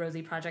very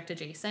Rosie Project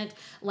adjacent.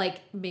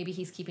 Maybe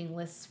he's keeping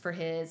lists for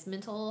his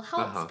mental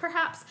health,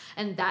 perhaps.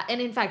 And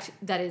in fact,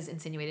 that is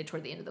insinuated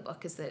toward the end of the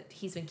book, is that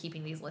he's been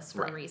keeping these lists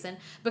for a reason.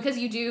 Because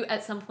you do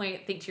at some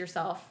point think to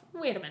yourself,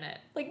 wait a minute,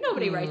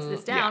 nobody writes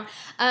this down.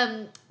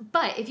 Yeah.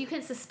 But if you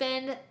can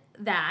suspend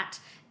that,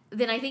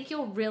 then I think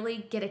you'll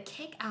really get a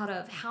kick out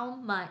of how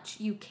much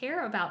you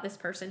care about this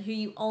person who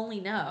you only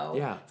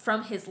know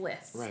from his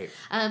lists. Right.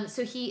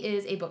 So he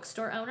is a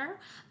bookstore owner.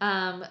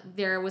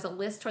 There was a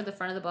list toward the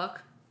front of the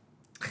book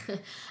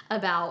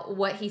about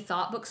what he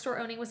thought bookstore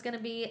owning was going to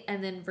be,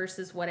 and then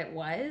versus what it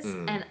was.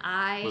 And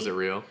Was it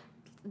real?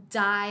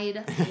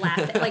 Died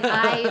laughing.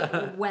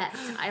 I wept.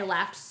 I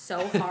laughed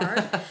so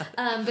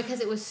hard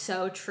because it was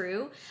so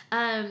true.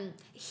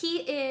 He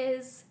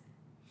is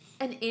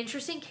an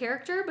interesting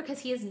character because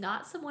he is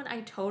not someone I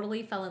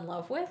totally fell in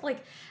love with.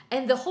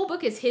 And the whole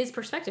book is his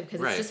perspective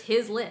because it's just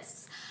his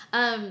lists.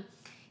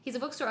 He's a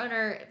bookstore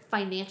owner,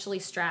 financially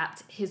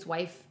strapped. His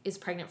wife is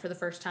pregnant for the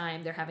first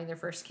time. They're having their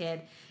first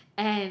kid.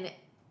 And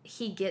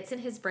he gets in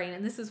his brain,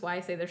 and this is why I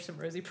say there's some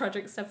Rosie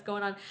Project stuff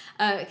going on,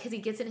 because he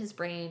gets in his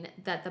brain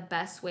that the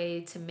best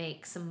way to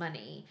make some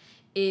money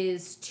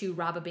is to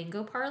rob a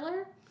bingo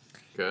parlor.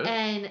 Good.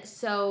 And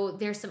so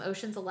there's some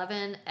Ocean's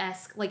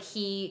 11-esque,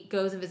 he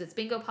goes and visits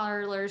bingo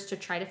parlors to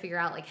try to figure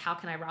out, how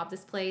can I rob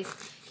this place?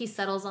 He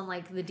settles on,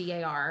 the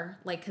DAR,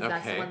 because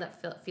that's the one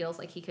that feels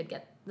like he could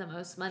get the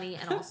most money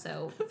and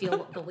also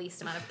feel the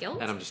least amount of guilt.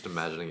 And I'm just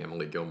imagining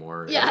Emily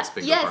Gilmore in this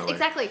bingo parlor. Yes,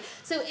 exactly.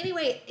 So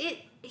anyway,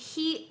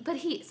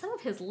 some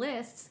of his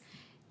lists,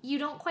 you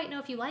don't quite know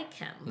if you like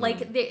him.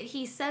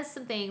 He says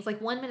some things,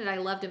 1 minute I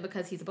loved him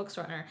because he's a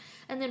bookstore owner,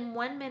 and then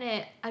 1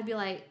 minute I'd be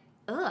like,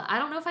 ugh, I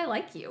don't know if I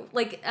like you.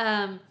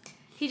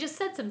 He just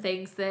said some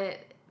things that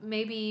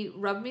maybe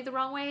rubbed me the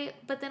wrong way,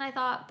 but then I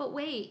thought, but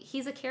wait,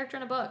 he's a character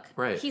in a book.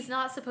 Right. He's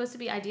not supposed to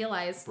be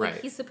idealized. Right.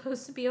 He's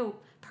supposed to be a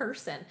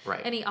person.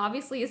 Right. And he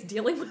obviously is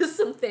dealing with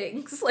some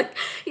things.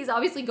 He's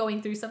obviously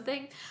going through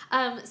something.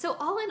 So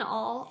all in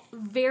all,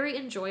 very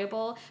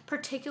enjoyable,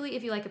 particularly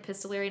if you like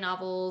epistolary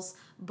novels,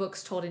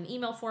 books told in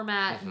email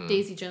format,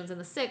 Daisy Jones and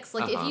the Six.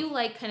 If you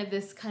like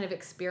this kind of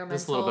experimental...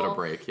 Just a little bit of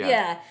break, yeah.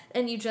 Yeah,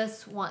 and you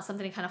just want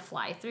something to kind of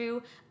fly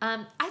through.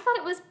 I thought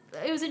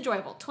it was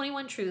enjoyable.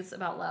 21 Truths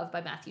About Love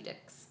by Matthew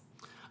Dix.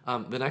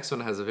 The next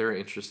one has a very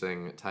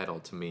interesting title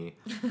to me.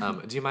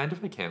 Do you mind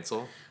if I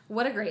cancel?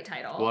 What a great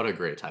title. What a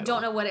great title.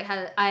 Don't know what it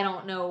has. I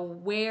don't know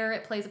where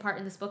it plays a part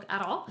in this book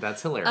at all.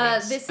 That's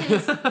hilarious. This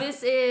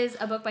is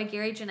a book by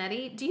Gary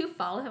Janetti. Do you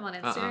follow him on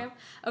Instagram?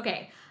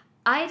 Okay.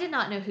 I did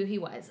not know who he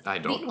was. I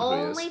don't know The who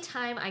he is. only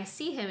time I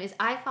see him is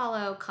I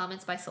follow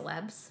comments by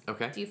celebs.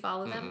 Okay. Do you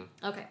follow them?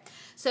 Okay.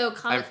 So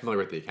I'm familiar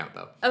with the account,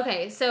 though.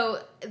 Okay,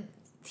 so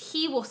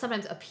he will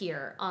sometimes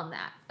appear on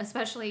that.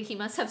 Especially, he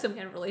must have some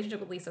kind of relationship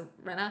with Lisa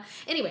Rinna.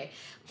 Anyway,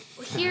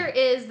 here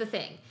is the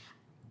thing.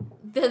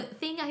 The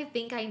thing I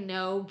think I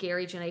know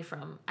Gary Janetti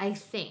from, I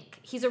think,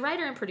 he's a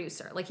writer and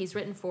producer. He's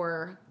written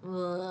for,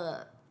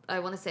 I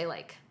want to say,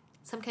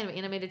 some kind of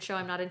animated show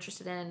I'm not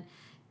interested in,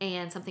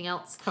 and something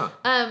else. Huh.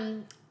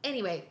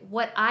 Anyway,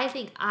 what I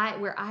think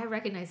where I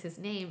recognize his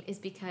name is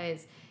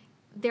because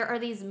there are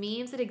these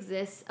memes that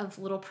exist of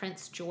little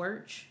Prince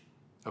George.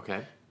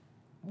 Okay.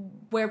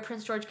 Where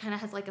Prince George kind of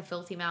has a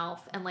filthy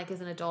mouth and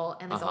is an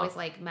adult and is always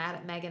mad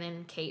at Meghan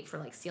and Kate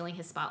for stealing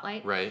his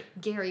spotlight. Right.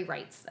 Gary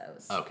writes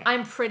those. Okay.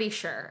 I'm pretty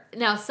sure.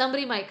 Now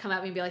somebody might come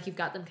at me and be like, you've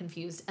got them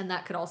confused, and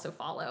that could also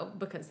follow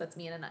because that's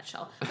me in a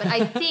nutshell. But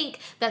I think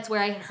that's where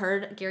I had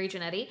heard Gary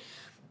Janetti.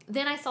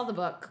 Then I saw the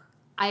book.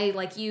 I,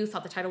 like you,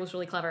 thought the title was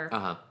really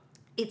clever.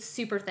 It's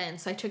super thin,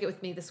 so I took it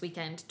with me this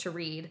weekend to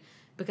read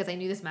because I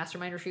knew this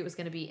mastermind retreat was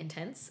going to be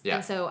intense. Yeah.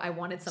 And so I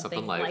wanted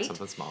something light.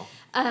 Something small.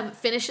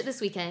 Finish it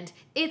this weekend.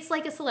 It's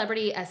like a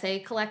celebrity essay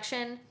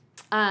collection.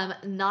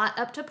 Not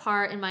up to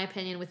par, in my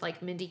opinion, with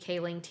like Mindy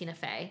Kaling, Tina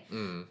Fey.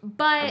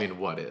 But I mean,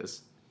 what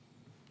is?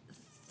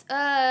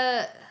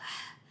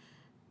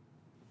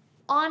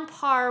 On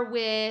par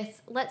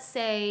with, let's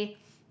say,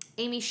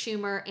 Amy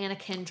Schumer, Anna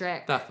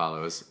Kendrick. That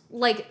follows.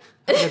 Like,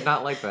 I did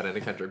not like that Anna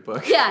Kendrick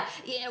book. yeah,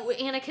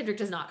 Anna Kendrick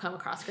does not come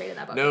across great in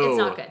that book. No. It's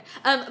not good.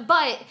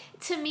 But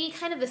to me,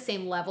 kind of the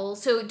same level.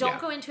 So don't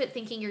Yeah. go into it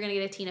thinking you're going to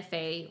get a Tina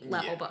Fey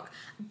level Yeah. book.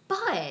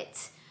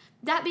 But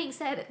that being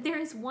said, there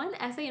is one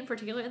essay in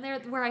particular in there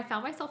where I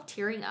found myself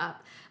tearing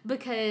up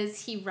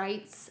because he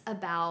writes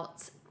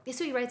about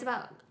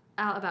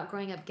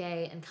growing up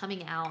gay and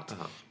coming out,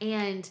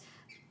 and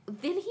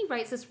then he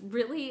writes this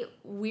really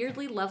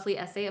weirdly lovely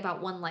essay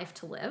about One Life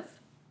to Live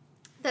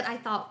that I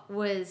thought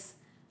was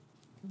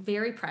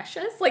very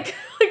precious, like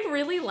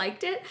really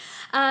liked it.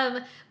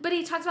 But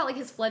he talks about like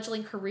his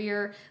fledgling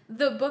career.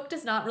 The book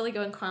does not really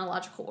go in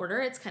chronological order.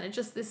 It's kind of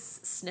just this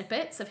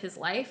snippets of his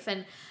life,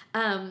 and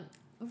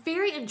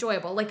very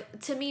enjoyable.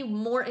 Like, to me,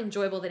 more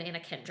enjoyable than Anna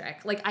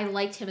Kendrick. Like, I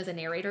liked him as a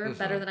narrator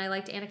better than I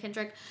liked Anna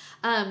Kendrick.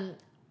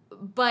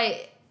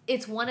 But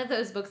it's one of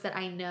those books that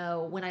I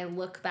know when I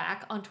look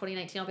back on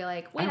 2019, I'll be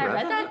like, wait, I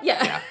read that?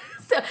 Yeah.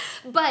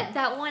 But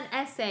that one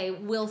essay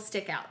will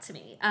stick out to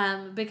me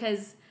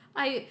because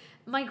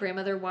my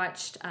grandmother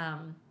watched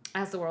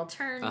As the World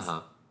Turns,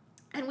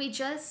 and we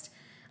just,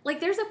 like,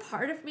 there's a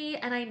part of me,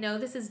 and I know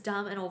this is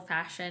dumb and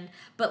old-fashioned,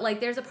 but,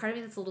 like, there's a part of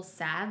me that's a little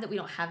sad that we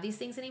don't have these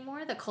things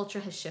anymore, that culture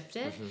has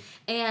shifted,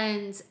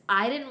 and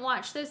I didn't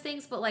watch those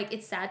things, but, like,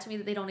 it's sad to me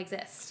that they don't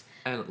exist.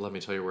 And let me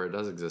tell you where it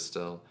does exist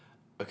still.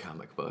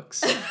 Comic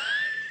books.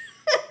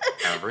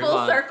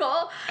 Full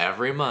circle.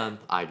 Every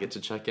month, I get to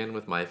check in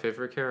with my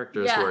favorite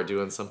characters who are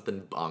doing something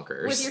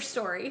bonkers. With your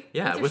story.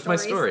 Yeah, with my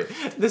story.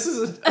 This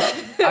is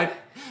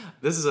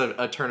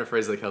a turn of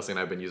phrase that Kelsey and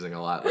I have been using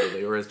a lot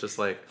lately, where it's just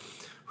like,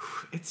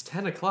 it's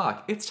 10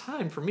 o'clock. It's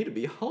time for me to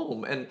be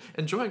home and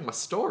enjoying my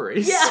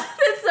stories. Yeah,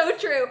 that's so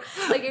true.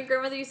 Like, your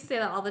grandmother used to say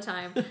that all the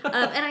time.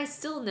 And I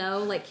still know,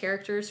 like,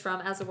 characters from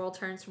As the World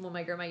Turns from when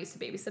my grandma used to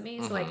babysit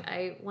me. So, like,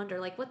 I wonder,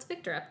 like, what's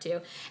Victor up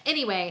to?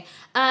 Anyway,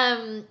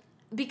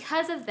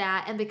 because of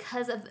that, and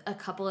because of a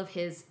couple of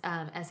his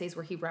essays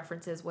where he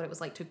references what it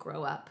was like to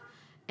grow up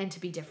and to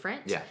be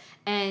different.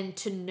 And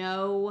to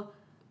know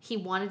he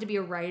wanted to be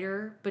a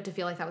writer, but to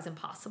feel like that was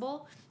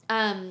impossible.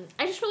 I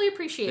just really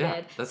appreciated.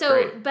 Yeah, that's so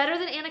great. Better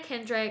than Anna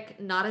Kendrick,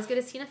 not as good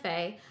as Tina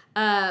Fey,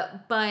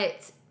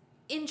 but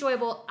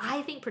enjoyable.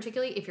 I think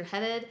particularly if you're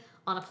headed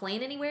on a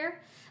plane anywhere,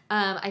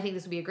 I think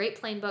this would be a great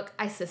plane book.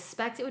 I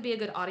suspect it would be a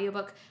good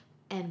audiobook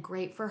and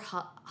great for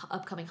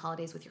upcoming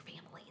holidays with your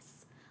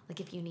families. Like,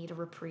 if you need a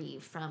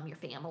reprieve from your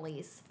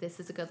families, this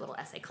is a good little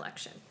essay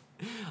collection.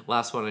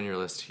 Last one on your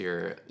list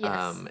here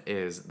Yes.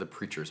 is The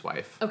Preacher's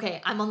Wife.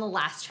 Okay, I'm on the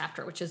last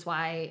chapter, which is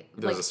why...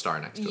 There's a star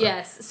next to it.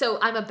 Yes, so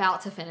I'm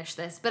about to finish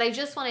this. But I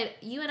just wanted...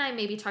 You and I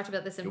maybe talked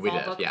about this in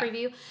Fall Book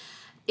Preview.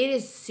 It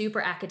is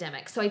super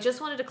academic. So I just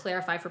wanted to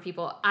clarify for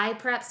people. I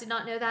perhaps did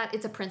not know that.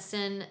 It's a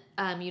Princeton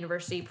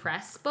University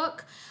Press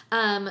book.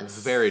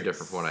 Very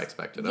different from what I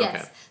expected. Yes.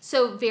 Okay.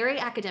 So very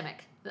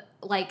academic.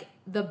 Like,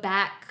 the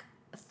back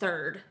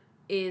third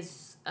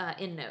is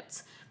in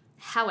notes.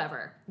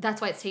 However, that's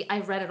why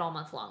I've read it all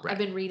month long. Right. I've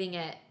been reading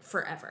it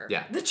forever.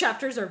 Yeah. The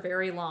chapters are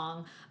very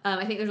long.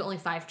 I think there's only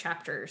 5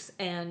 chapters,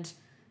 and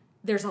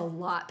there's a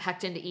lot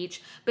packed into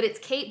each. But it's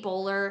Kate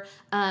Bowler.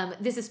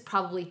 This is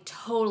probably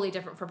totally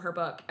different from her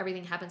book,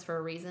 Everything Happens for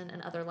a Reason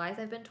and Other Lies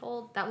I've Been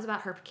Told. That was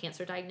about her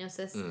cancer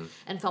diagnosis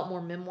and felt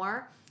more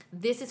memoir.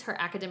 This is her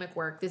academic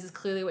work. This is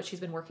clearly what she's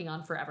been working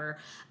on forever,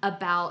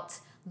 about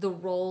the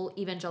role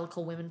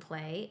evangelical women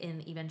play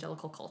in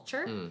evangelical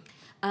culture.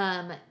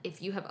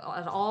 If you have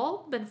at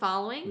all been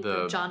following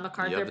the John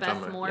MacArthur,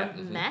 Beth Moore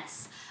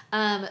mess,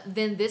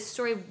 then this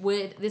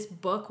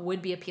book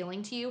would be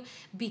appealing to you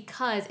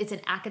because it's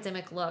an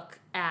academic look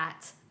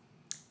at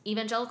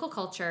evangelical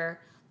culture,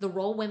 the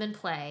role women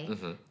play,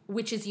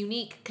 which is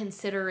unique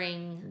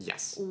considering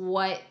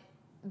what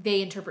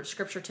they interpret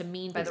scripture to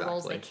mean by the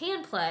roles they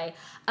can play.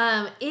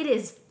 It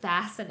is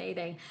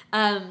fascinating.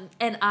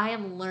 And I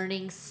am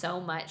learning so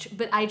much,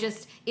 but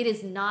it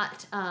is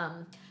not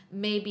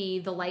maybe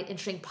the light,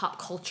 interesting pop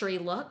culture-y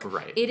look.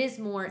 Right. It is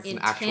more it's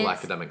intense an actual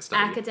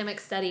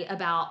academic study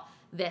about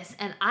this.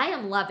 And I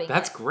am loving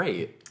That's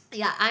great.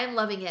 Yeah, I'm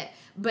loving it.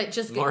 But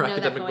just more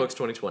academic books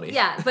 2020.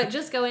 Yeah, but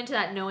just go into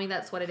that knowing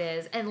that's what it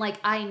is. And like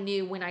I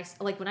knew when I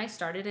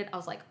started it, I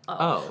was like,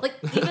 oh. Like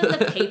even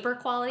the paper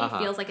quality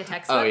feels like a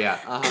textbook. Oh yeah.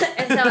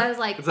 And so I was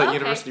like, it's like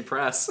University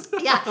Press.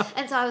 Yeah.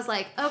 And so I was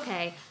like,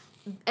 okay.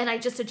 And I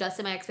just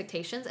adjusted my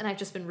expectations, and I've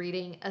just been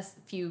reading a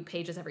few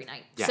pages every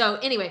night. Yeah. So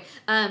anyway,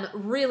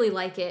 really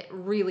like it,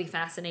 really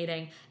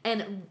fascinating.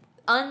 And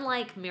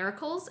unlike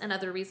Miracles and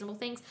Other Reasonable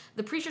Things,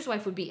 The Preacher's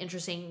Wife would be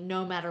interesting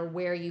no matter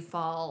where you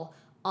fall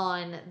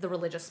on the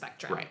religious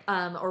spectrum, Right.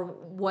 or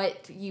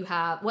what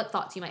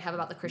thoughts you might have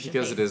about the Christian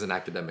Because faith. it is an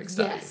academic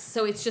study. Yes,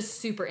 so it's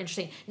just super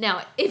interesting.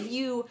 Now, if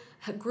you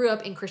grew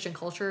up in Christian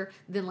culture,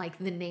 then like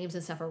the names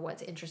and stuff are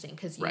what's interesting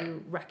because Right.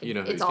 You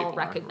know who it's these all people are,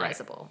 right.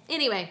 recognizable.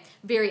 Anyway,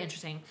 very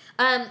interesting.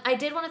 I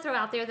did want to throw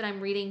out there that I'm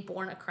reading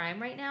Born a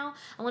Crime right now.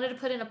 I wanted to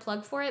put in a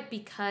plug for it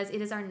because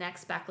it is our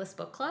next backlist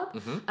book club,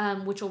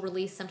 which will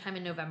release sometime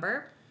in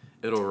November.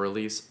 It'll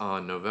release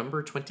on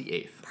November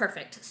 28th.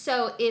 Perfect.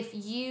 So if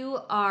you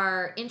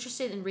are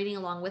interested in reading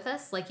along with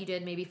us, like you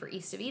did maybe for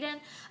East of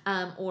Eden,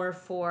 or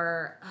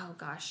for,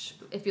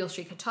 If Beale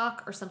Street Could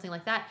Talk or something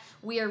like that,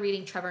 we are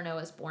reading Trevor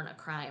Noah's Born a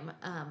Crime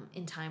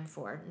in time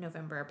for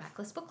November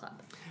Backlist Book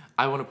Club.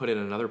 I want to put in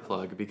another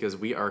plug because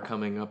we are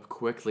coming up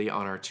quickly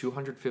on our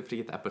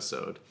 250th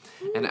episode.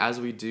 Ooh. And as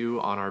we do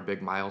on our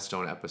big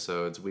milestone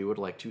episodes, we would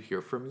like to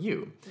hear from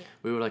you. Yeah.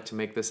 We would like to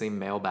make this a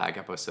mailbag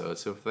episode.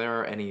 So if there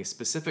are any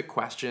specific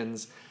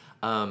questions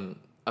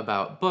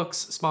about books,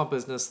 small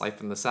business, life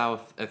in the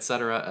South,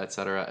 etc.,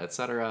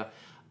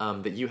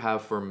 that you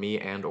have for me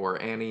and or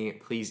Annie,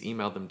 please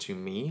email them to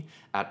me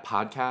at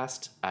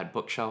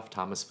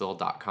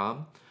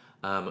podcast@bookshelfthomasville.com.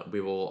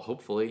 We will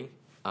hopefully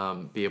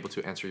be able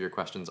to answer your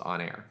questions on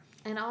air.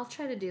 And I'll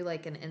try to do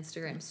like an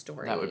Instagram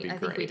story. That would be great. I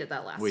think we did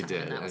that last we time. We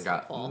did, and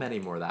got helpful. Many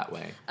more that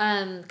way.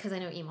 Because I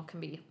know email can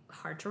be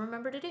hard to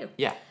remember to do.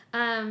 Yeah.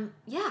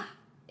 Yeah.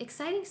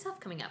 Exciting stuff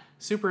coming up.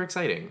 Super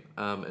exciting.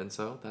 And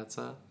so that's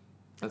where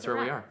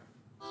we are.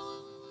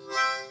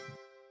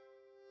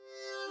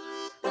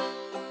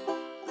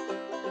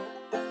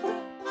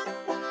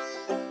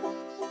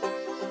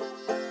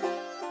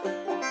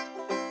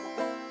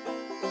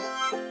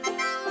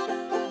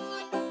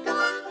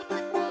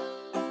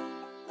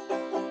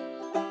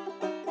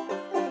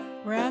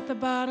 We're at the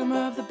bottom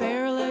of the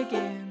barrel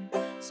again.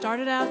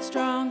 Started out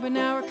strong, but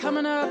now we're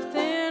coming up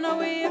thin. Oh,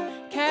 we've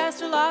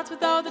cast our lots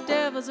with all the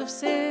devils of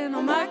sin.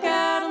 Oh my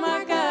God, oh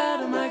my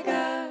God, oh my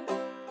God.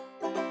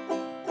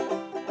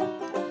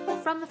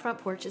 From the Front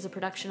Porch is a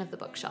production of The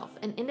Bookshelf,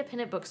 an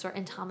independent bookstore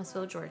in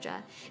Thomasville,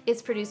 Georgia.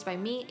 It's produced by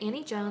me,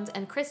 Annie Jones,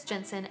 and Chris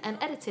Jensen, and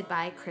edited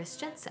by Chris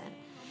Jensen.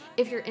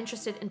 If you're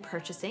interested in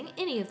purchasing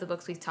any of the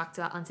books we've talked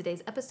about on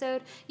today's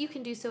episode, you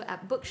can do so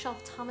at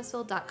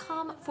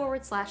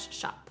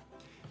bookshelfthomasville.com/shop.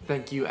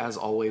 Thank you, as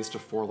always, to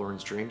Forlorn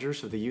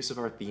Strangers for the use of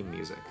our theme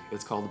music.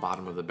 It's called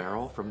Bottom of the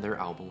Barrel from their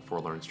album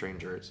Forlorn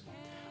Strangers.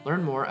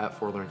 Learn more at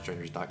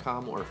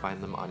forlornstrangers.com or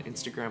find them on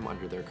Instagram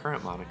under their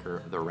current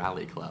moniker, The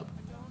Rally Club.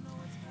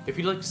 If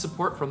you'd like to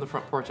support From the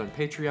Front Porch on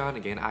Patreon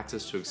and gain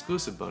access to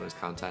exclusive bonus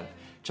content,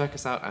 check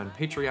us out on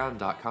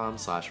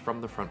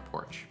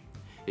patreon.com/fromthefrontporch.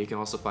 You can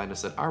also find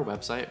us at our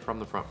website,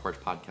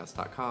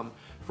 fromthefrontporchpodcast.com,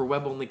 for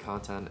web-only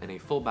content and a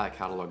full back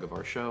catalog of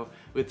our show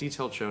with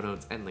detailed show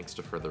notes and links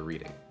to further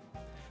reading.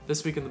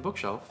 This week in the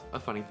bookshelf, a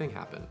funny thing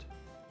happened.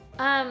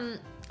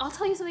 I'll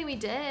tell you something we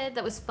did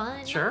that was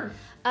fun. Sure.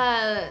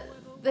 The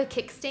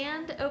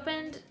kickstand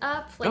opened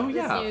up.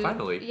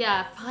 Finally.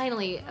 Yeah,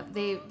 finally.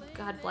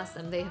 God bless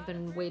them. They have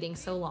been waiting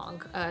so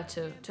long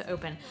to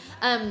open.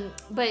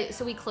 But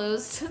so we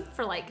closed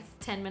for like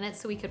 10 minutes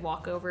so we could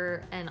walk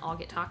over and all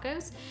get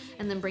tacos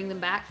and then bring them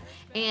back.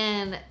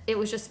 And it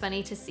was just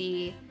funny to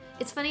see.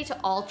 It's funny to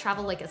all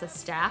travel like as a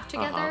staff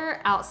together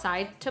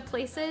outside to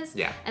places.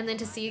 Yeah. And then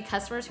to see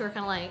customers who are kind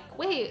of like,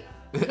 wait,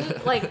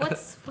 like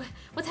what's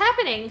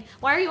happening?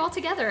 Why are you all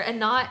together and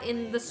not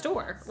in the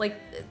store? Like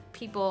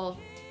people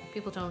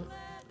don't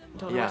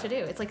know what to do.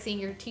 It's like seeing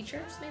your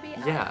teachers maybe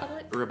out in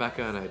public.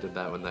 Rebecca and I did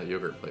that when that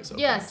yogurt place opened.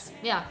 Yes,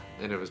 yeah.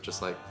 And it was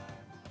just like,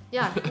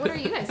 yeah, what are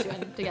you guys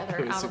doing together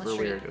it was out on super the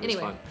street? weird. It was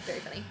anyway, fun. Very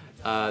funny.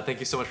 Thank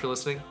you so much for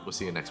listening. We'll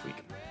see you next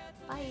week.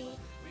 Bye.